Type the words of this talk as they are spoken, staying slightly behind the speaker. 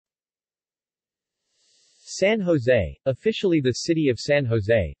San Jose, officially the City of San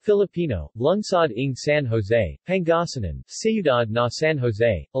Jose, Filipino, Lungsod ng San Jose, Pangasinan, Ciudad na San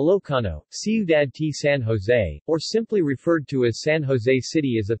Jose, Ilocano, Ciudad T. San Jose, or simply referred to as San Jose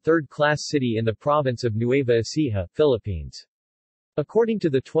City, is a third-class city in the province of Nueva Ecija, Philippines. According to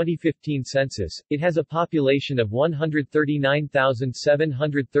the 2015 census, it has a population of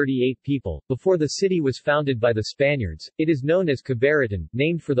 139,738 people. Before the city was founded by the Spaniards, it is known as Cabaritan,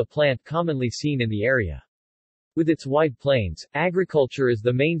 named for the plant commonly seen in the area. With its wide plains, agriculture is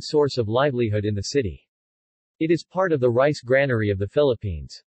the main source of livelihood in the city. It is part of the rice granary of the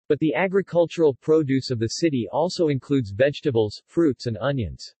Philippines. But the agricultural produce of the city also includes vegetables, fruits and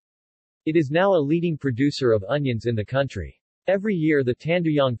onions. It is now a leading producer of onions in the country. Every year the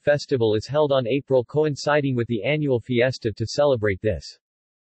Tanduyong Festival is held on April, coinciding with the annual fiesta to celebrate this.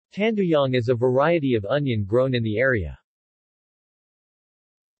 Tanduyong is a variety of onion grown in the area.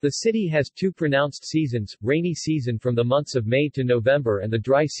 The city has two pronounced seasons, rainy season from the months of May to November and the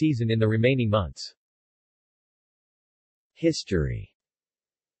dry season in the remaining months. History.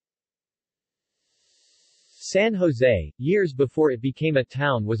 San Jose, years before it became a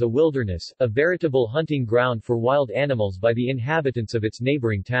town, was a wilderness, a veritable hunting ground for wild animals by the inhabitants of its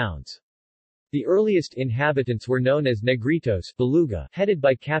neighboring towns. The earliest inhabitants were known as Negritos, Beluga, headed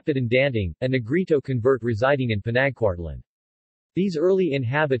by Kapitan Danding, a Negrito convert residing in Panagcuartlan. These early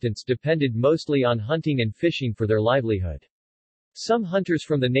inhabitants depended mostly on hunting and fishing for their livelihood. Some hunters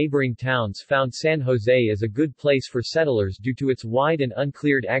from the neighboring towns found San Jose as a good place for settlers due to its wide and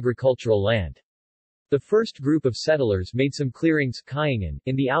uncleared agricultural land. The first group of settlers made some clearings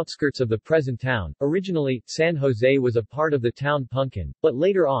in the outskirts of the present town. Originally, San Jose was a part of the town Puncan, but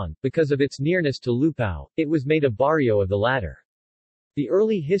later on, because of its nearness to Lupao, it was made a barrio of the latter. The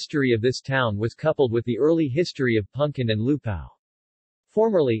early history of this town was coupled with the early history of Puncan and Lupao.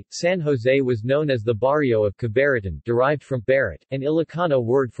 Formerly, San Jose was known as the barrio of Cabaritan, derived from Barret, an Ilocano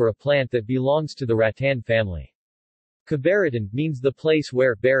word for a plant that belongs to the rattan family. Cabaritan means the place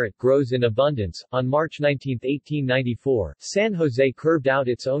where Barret grows in abundance. On March 19, 1894, San Jose curved out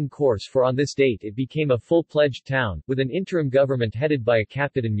its own course, for on this date it became a full-pledged town, with an interim government headed by a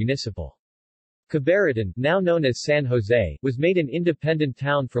Kapitan Municipal. Cabaritan, now known as San Jose, was made an independent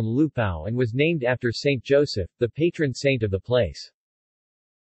town from Lupao and was named after Saint Joseph, the patron saint of the place.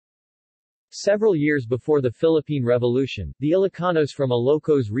 Several years before the Philippine Revolution, the Ilocanos from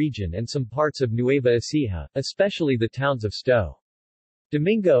Ilocos region and some parts of Nueva Ecija, especially the towns of Sto.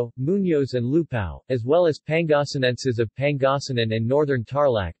 Domingo, Muñoz and Lupao, as well as Pangasinenses of Pangasinan and northern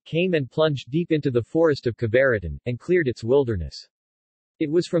Tarlac, came and plunged deep into the forest of Cabaritan, and cleared its wilderness.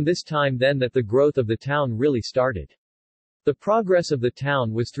 It was from this time then that the growth of the town really started. The progress of the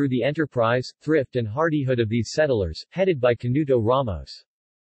town was through the enterprise, thrift and hardihood of these settlers, headed by Canuto Ramos.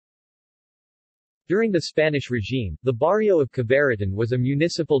 During the Spanish regime, the barrio of Cabaritan was a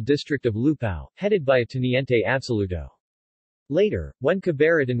municipal district of Lupao, headed by a teniente absoluto. Later, when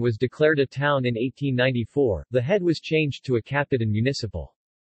Cabaritan was declared a town in 1894, the head was changed to a Kapitan Municipal.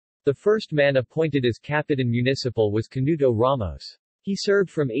 The first man appointed as Kapitan Municipal was Canuto Ramos. He served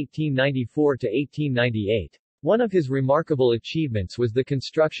from 1894 to 1898. One of his remarkable achievements was the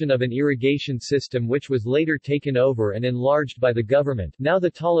construction of an irrigation system which was later taken over and enlarged by the government, now the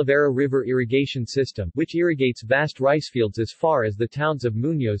Talavera River Irrigation System, which irrigates vast ricefields as far as the towns of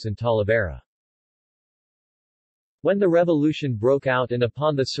Muñoz and Talavera. When the revolution broke out and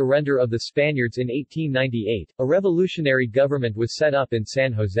upon the surrender of the Spaniards in 1898, a revolutionary government was set up in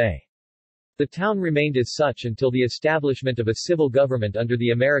San Jose. The town remained as such until the establishment of a civil government under the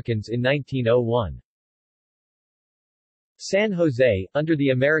Americans in 1901. San Jose, under the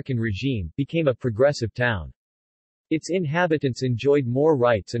American regime, became a progressive town. Its inhabitants enjoyed more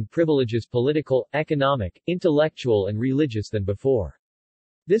rights and privileges, political, economic, intellectual and religious, than before.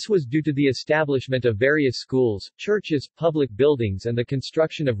 This was due to the establishment of various schools, churches, public buildings and the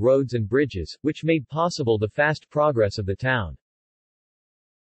construction of roads and bridges, which made possible the fast progress of the town.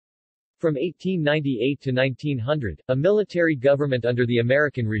 From 1898 to 1900, a military government under the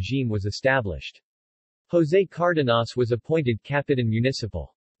American regime was established. José Cardenas was appointed Kapitan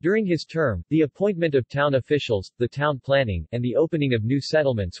Municipal. During his term, the appointment of town officials, the town planning, and the opening of new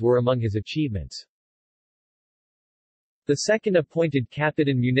settlements were among his achievements. The second appointed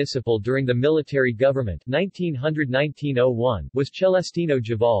Kapitan Municipal during the military government 1900-1901 was Celestino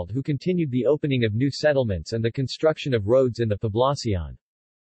Javald, who continued the opening of new settlements and the construction of roads in the Poblacion.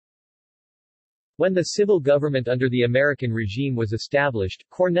 When the civil government under the American regime was established,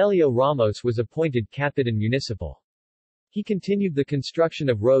 Cornelio Ramos was appointed Kapitan Municipal. He continued the construction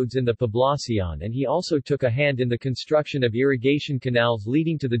of roads in the Poblacion and he also took a hand in the construction of irrigation canals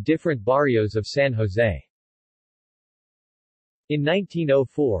leading to the different barrios of San Jose. In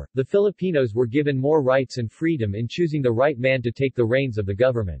 1904, the Filipinos were given more rights and freedom in choosing the right man to take the reins of the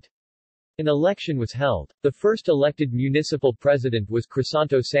government. An election was held. The first elected municipal president was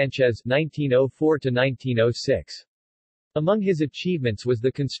Crisanto Sanchez (1904–1906). Among his achievements was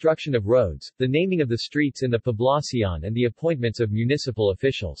the construction of roads, the naming of the streets in the Poblacion and the appointments of municipal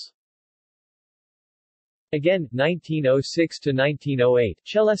officials. Again, 1906–1908,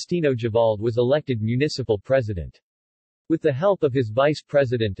 Celestino Javald was elected municipal president. With the help of his vice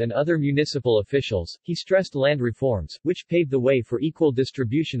president and other municipal officials, he stressed land reforms, which paved the way for equal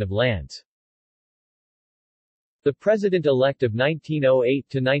distribution of lands. The president-elect of 1908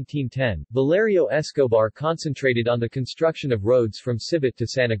 to 1910, Valerio Escobar, concentrated on the construction of roads from Sibit to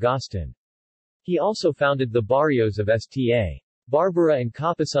San Agustin. He also founded the barrios of Sta. Barbara and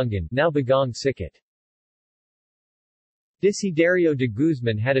Kapasungan, now Bagong Sikit. Desiderio de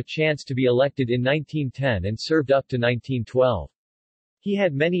Guzman had a chance to be elected in 1910 and served up to 1912. He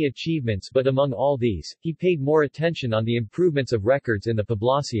had many achievements, but among all these, he paid more attention on the improvements of records in the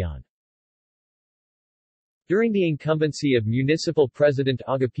Poblacion. During the incumbency of Municipal President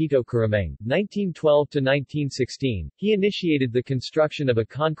Agapito Caramang, 1912–1916, he initiated the construction of a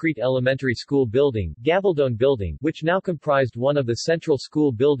concrete elementary school building, Gabaldon Building, which now comprised one of the central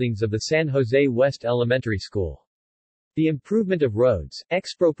school buildings of the San Jose West Elementary School. The improvement of roads,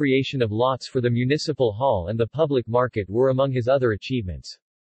 expropriation of lots for the municipal hall and the public market were among his other achievements.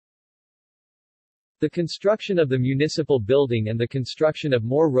 The construction of the municipal building and the construction of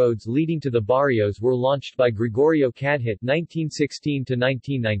more roads leading to the barrios were launched by Gregorio Cadhit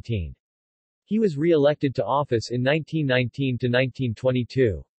 (1916–1919). He was re-elected to office in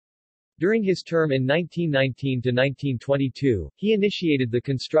 1919–1922. During his term in 1919–1922, he initiated the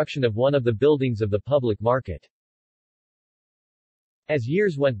construction of one of the buildings of the public market. As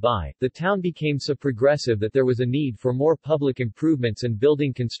years went by, the town became so progressive that there was a need for more public improvements and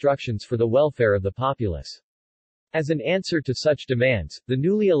building constructions for the welfare of the populace. As an answer to such demands, the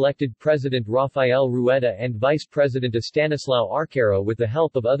newly elected President Rafael Rueda and Vice President Estanislao Arcaro, with the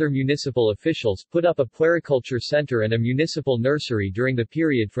help of other municipal officials, put up a puericulture center and a municipal nursery during the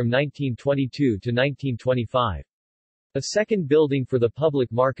period from 1922 to 1925. A second building for the public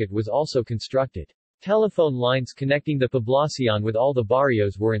market was also constructed. Telephone lines connecting the Poblacion with all the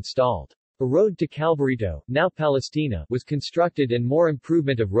barrios were installed. A road to Calvarito, now Palestina, was constructed and more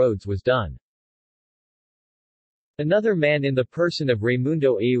improvement of roads was done. Another man in the person of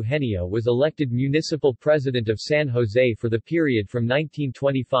Raimundo Eugenio was elected municipal president of San Jose for the period from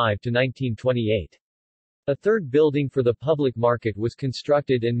 1925 to 1928. A third building for the public market was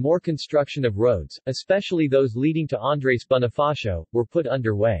constructed and more construction of roads, especially those leading to Andres Bonifacio, were put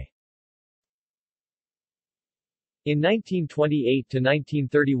underway. In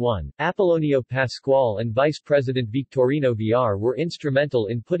 1928–1931, Apolonio Pascual and Vice President Victorino Villar were instrumental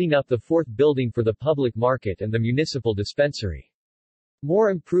in putting up the fourth building for the public market and the municipal dispensary.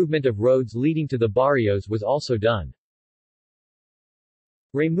 More improvement of roads leading to the barrios was also done.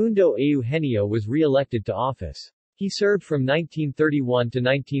 Raimundo Eugenio was re-elected to office. He served from 1931 to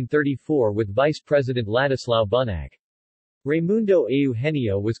 1934 with Vice President Ladislao Bunag. Raimundo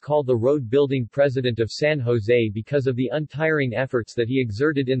Eugenio was called the road-building president of San Jose because of the untiring efforts that he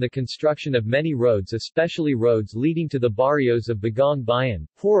exerted in the construction of many roads, especially roads leading to the barrios of Bagong Bayan,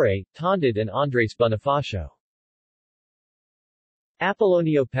 Pore, Tondad and Andres Bonifacio.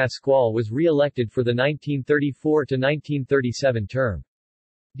 Apolonio Pascual was re-elected for the 1934–1937 term.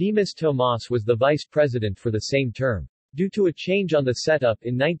 Dimas Tomas was the vice president for the same term. Due to a change on the setup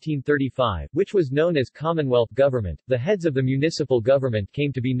in 1935, which was known as Commonwealth government, the heads of the municipal government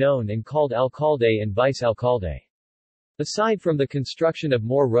came to be known and called alcalde and vice-alcalde. Aside from the construction of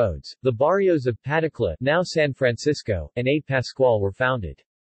more roads, the barrios of Patacla, now San Francisco, and A. Pascual were founded.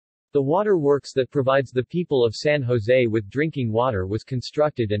 The water works that provides the people of San Jose with drinking water was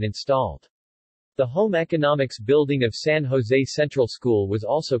constructed and installed. The home economics building of San Jose Central School was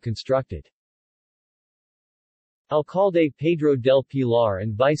also constructed. Alcalde Pedro del Pilar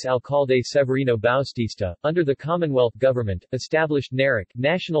and Vice-Alcalde Severino Bautista, under the Commonwealth government, established NARIC,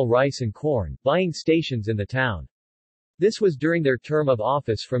 National Rice and Corn, buying stations in the town. This was during their term of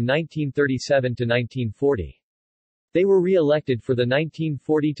office from 1937 to 1940. They were re-elected for the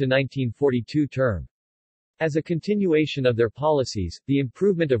 1940 to 1942 term. As a continuation of their policies, the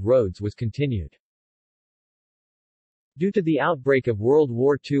improvement of roads was continued. Due to the outbreak of World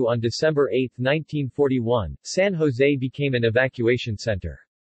War II on December 8, 1941, San Jose became an evacuation center.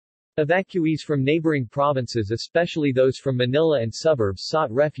 Evacuees from neighboring provinces, especially those from Manila and suburbs,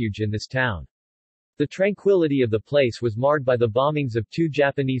 sought refuge in this town. The tranquility of the place was marred by the bombings of two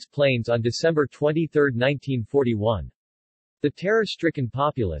Japanese planes on December 23, 1941. The terror-stricken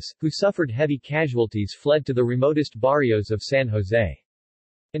populace, who suffered heavy casualties, fled to the remotest barrios of San Jose.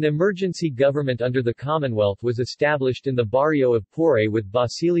 An emergency government under the Commonwealth was established in the barrio of Pure with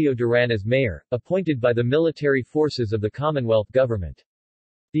Basilio Duran as mayor, appointed by the military forces of the Commonwealth government.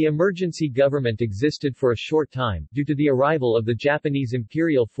 The emergency government existed for a short time, due to the arrival of the Japanese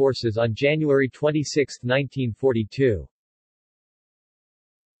imperial forces on January 26, 1942.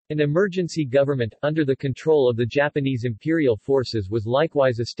 An emergency government, under the control of the Japanese imperial forces, was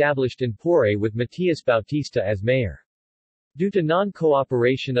likewise established in Pure with Matias Bautista as mayor. Due to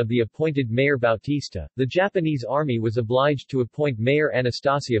non-cooperation of the appointed Mayor Bautista, the Japanese army was obliged to appoint Mayor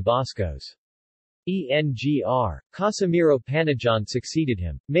Anastasia Boscos. ENGR. Casimiro Panajan succeeded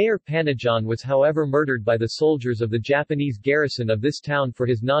him. Mayor Panajan was however murdered by the soldiers of the Japanese garrison of this town for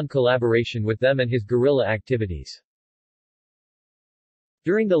his non-collaboration with them and his guerrilla activities.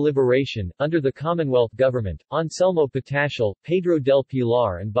 During the liberation, under the Commonwealth government, Anselmo Patacial, Pedro del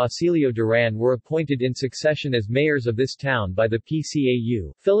Pilar and Basilio Duran were appointed in succession as mayors of this town by the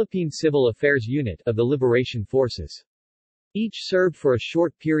PCAU, Philippine Civil Affairs Unit, of the Liberation Forces. Each served for a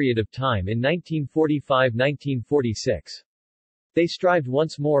short period of time in 1945-1946. They strived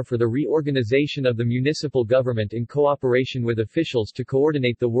once more for the reorganization of the municipal government in cooperation with officials to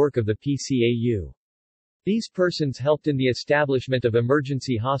coordinate the work of the PCAU. These persons helped in the establishment of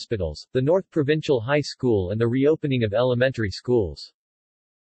emergency hospitals, the North Provincial High School and the reopening of elementary schools.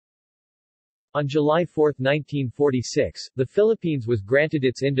 On July 4, 1946, the Philippines was granted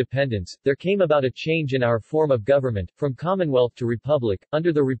its independence. There came about a change in our form of government, from Commonwealth to Republic.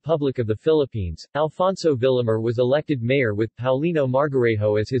 Under the Republic of the Philippines, Alfonso Villamor was elected mayor with Paulino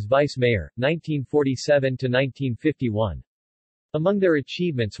Margarejo as his vice mayor, 1947 to 1951. Among their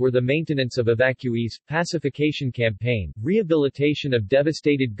achievements were the maintenance of evacuees, pacification campaign, rehabilitation of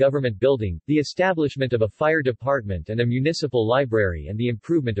devastated government building, the establishment of a fire department and a municipal library, and the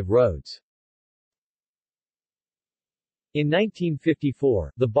improvement of roads. In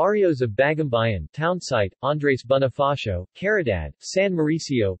 1954, the barrios of Bagumbayan, Townsite, Andres Bonifacio, Caridad, San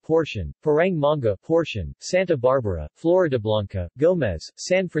Mauricio, portion, Parang Manga, portion, Santa Barbara, Floridablanca, Gomez,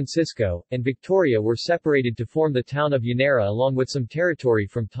 San Francisco, and Victoria were separated to form the town of Llanera along with some territory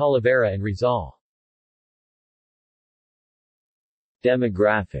from Talavera and Rizal.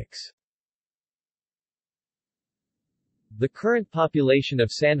 Demographics. The current population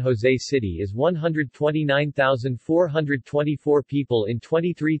of San Jose City is 129,424 people in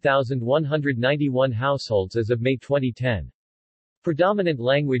 23,191 households as of May 2010. Predominant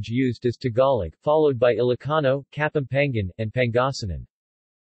language used is Tagalog, followed by Ilocano, Kapampangan, and Pangasinan.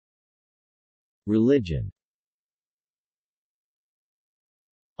 Religion.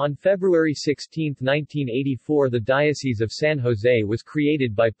 On February 16, 1984, the Diocese of San Jose was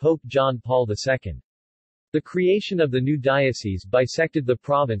created by Pope John Paul II. The creation of the new diocese bisected the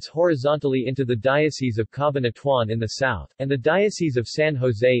province horizontally into the Diocese of Cabanatuan in the south, and the Diocese of San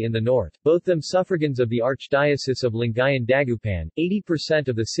Jose in the north, both them suffragans of the Archdiocese of Lingayen-Dagupan. 80%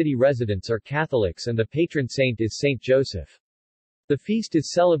 of the city residents are Catholics and the patron saint is Saint Joseph. The feast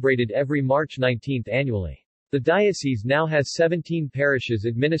is celebrated every March 19 annually. The diocese now has 17 parishes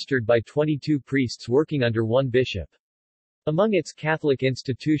administered by 22 priests working under one bishop. Among its Catholic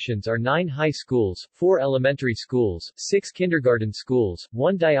institutions are 9 high schools, 4 elementary schools, 6 kindergarten schools,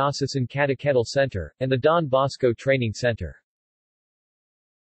 1 diocesan catechetical center, and the Don Bosco Training Center.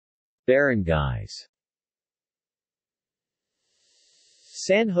 Barangays.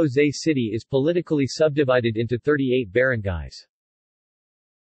 San Jose City is politically subdivided into 38 barangays.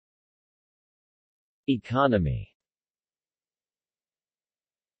 Economy.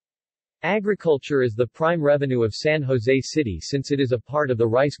 Agriculture is the prime revenue of San Jose City since it is a part of the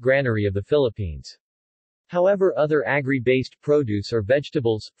rice granary of the Philippines. However, other agri-based produce are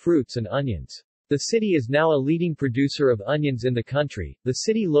vegetables, fruits and onions. The city is now a leading producer of onions in the country. The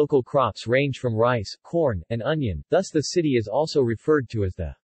city local crops range from rice, corn, and onion, thus the city is also referred to as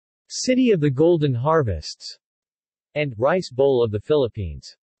the City of the Golden Harvests and Rice Bowl of the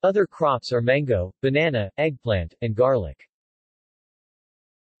Philippines. Other crops are mango, banana, eggplant, and garlic.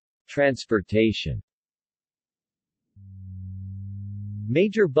 Transportation.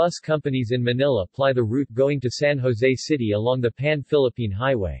 Major bus companies in Manila ply the route going to San Jose City along the Pan-Philippine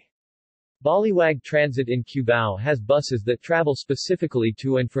Highway. Baliwag Transit in Cubao has buses that travel specifically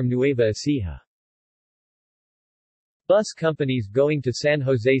to and from Nueva Ecija. Bus companies going to San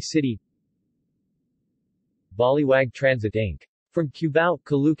Jose City. Baliwag Transit Inc. from Cubao,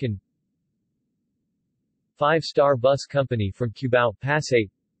 Caloocan. 5-Star Bus Company from Cubao, Pasay.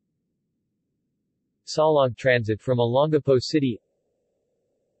 Salog Transit from Olongapo City.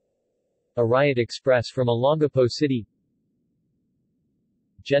 Arayat Express from Olongapo City.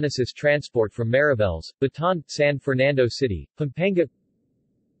 Genesis Transport from Mariveles, Bataan, San Fernando City, Pampanga.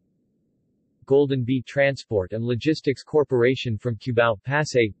 Golden Bee Transport and Logistics Corporation from Cubao,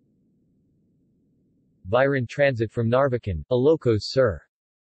 Pasay. Byron Transit from Narvacan, Ilocos Sur.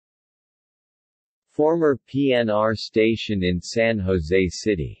 Former PNR station in San Jose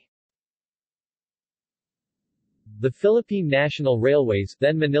City. The Philippine National Railways,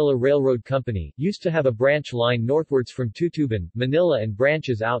 then Manila Railroad Company, used to have a branch line northwards from Tutuban, Manila and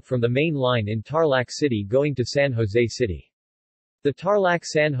branches out from the main line in Tarlac City going to San Jose City. The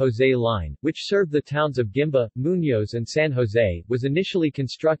Tarlac-San Jose line, which served the towns of Gimba, Muñoz and San Jose, was initially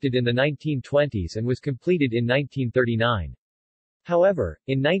constructed in the 1920s and was completed in 1939. However,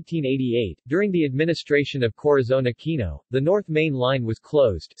 in 1988, during the administration of Corazon Aquino, the North Main Line was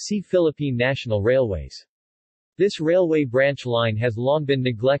closed. See Philippine National Railways. This railway branch line has long been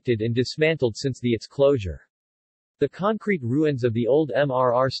neglected and dismantled since its closure. The concrete ruins of the old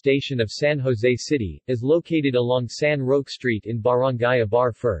MRR station of San Jose City is located along San Roque Street in Barangay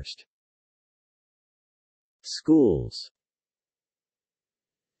Abar First. Schools.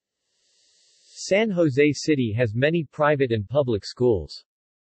 San Jose City has many private and public schools.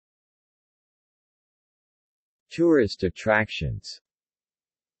 Tourist attractions.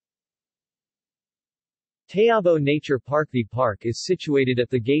 Tayabo Nature Park. The park is situated at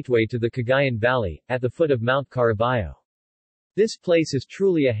the gateway to the Cagayan Valley, at the foot of Mount Caraballo. This place is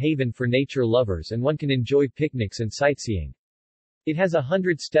truly a haven for nature lovers and one can enjoy picnics and sightseeing. It has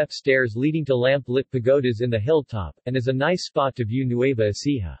 100-step stairs leading to lamp-lit pagodas in the hilltop, and is a nice spot to view Nueva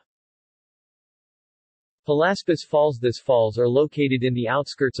Ecija. Palaspas Falls. These falls are located in the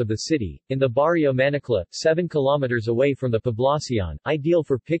outskirts of the city, in the Barrio Manicla, 7 kilometers away from the Poblacion, ideal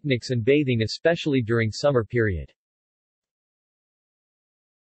for picnics and bathing especially during summer period.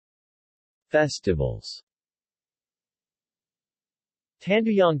 Festivals.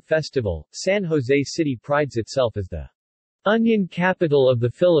 Tanduyong Festival. San Jose City prides itself as the onion capital of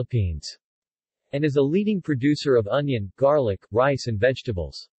the Philippines, and is a leading producer of onion, garlic, rice and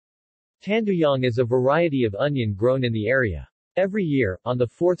vegetables. Tanduyong is a variety of onion grown in the area. Every year, on the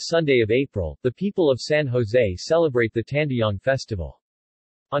 4th Sunday of April, the people of San Jose celebrate the Tanduyong Festival.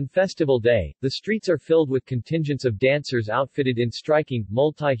 On Festival Day, the streets are filled with contingents of dancers outfitted in striking,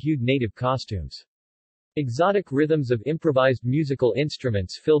 multi-hued native costumes. Exotic rhythms of improvised musical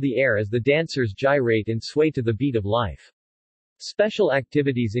instruments fill the air as the dancers gyrate and sway to the beat of life. Special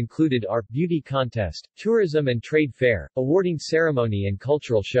activities included art, beauty contest, tourism and trade fair, awarding ceremony and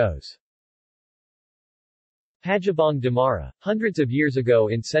cultural shows. Pajabong Damara. Hundreds of years ago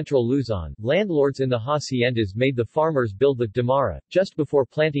in central Luzon, landlords in the haciendas made the farmers build the damara, just before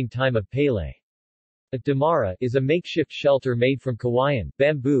planting time of Pele. A damara is a makeshift shelter made from kawayan,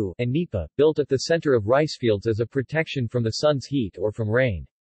 bamboo, and nipa, built at the center of rice fields as a protection from the sun's heat or from rain.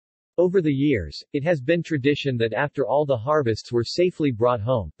 Over the years, it has been tradition that after all the harvests were safely brought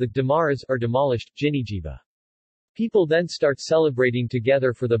home, the damaras are demolished, ginigiba. People then start celebrating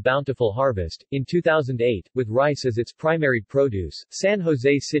together for the bountiful harvest. In 2008, with rice as its primary produce, San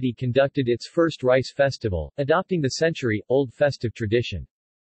Jose City conducted its first rice festival, adopting the century-old festive tradition.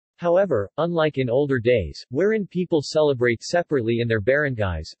 However, unlike in older days, wherein people celebrate separately in their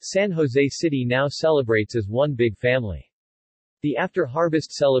barangays, San Jose City now celebrates as one big family. The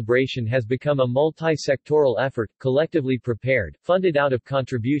after-harvest celebration has become a multi-sectoral effort, collectively prepared, funded out of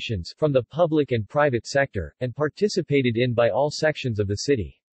contributions from the public and private sector, and participated in by all sections of the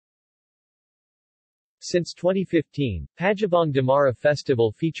city. Since 2015, Pajabong Damara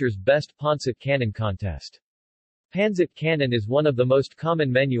Festival features Best Pancit Cannon Contest. Pancit Cannon is one of the most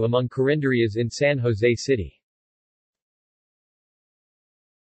common menu among carinderias in San Jose City.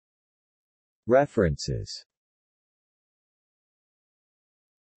 References.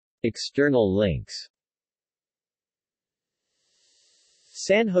 External links.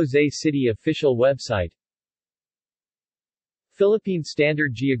 San Jose City official website. Philippine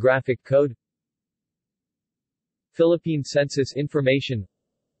Standard Geographic Code. Philippine Census Information.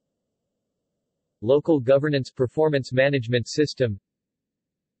 Local Governance Performance Management System.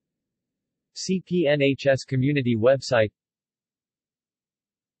 CPNHS Community Website.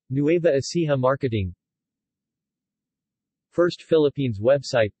 Nueva Ecija Marketing. First Philippines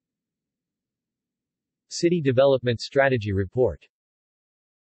Website. City Development Strategy Report.